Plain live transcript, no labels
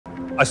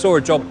I saw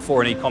a job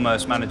for an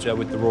e-commerce manager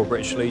with the Royal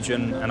British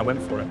Legion and I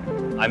went for it.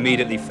 I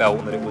immediately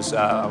felt that it was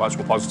a much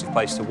more positive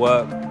place to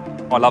work.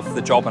 I love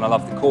the job and I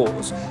love the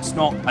cause. It's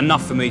not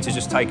enough for me to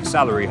just take a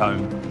salary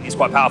home. It's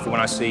quite powerful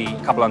when I see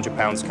a couple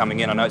 £100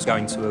 coming in. I know it's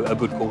going to a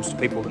good cause to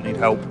people that need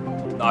help.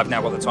 I've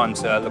now got the time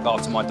to look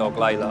after my dog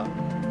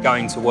Layla.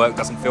 Going to work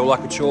doesn't feel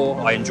like a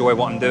chore. I enjoy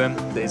what I'm doing.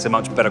 It's a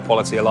much better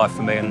quality of life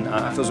for me and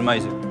it feels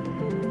amazing.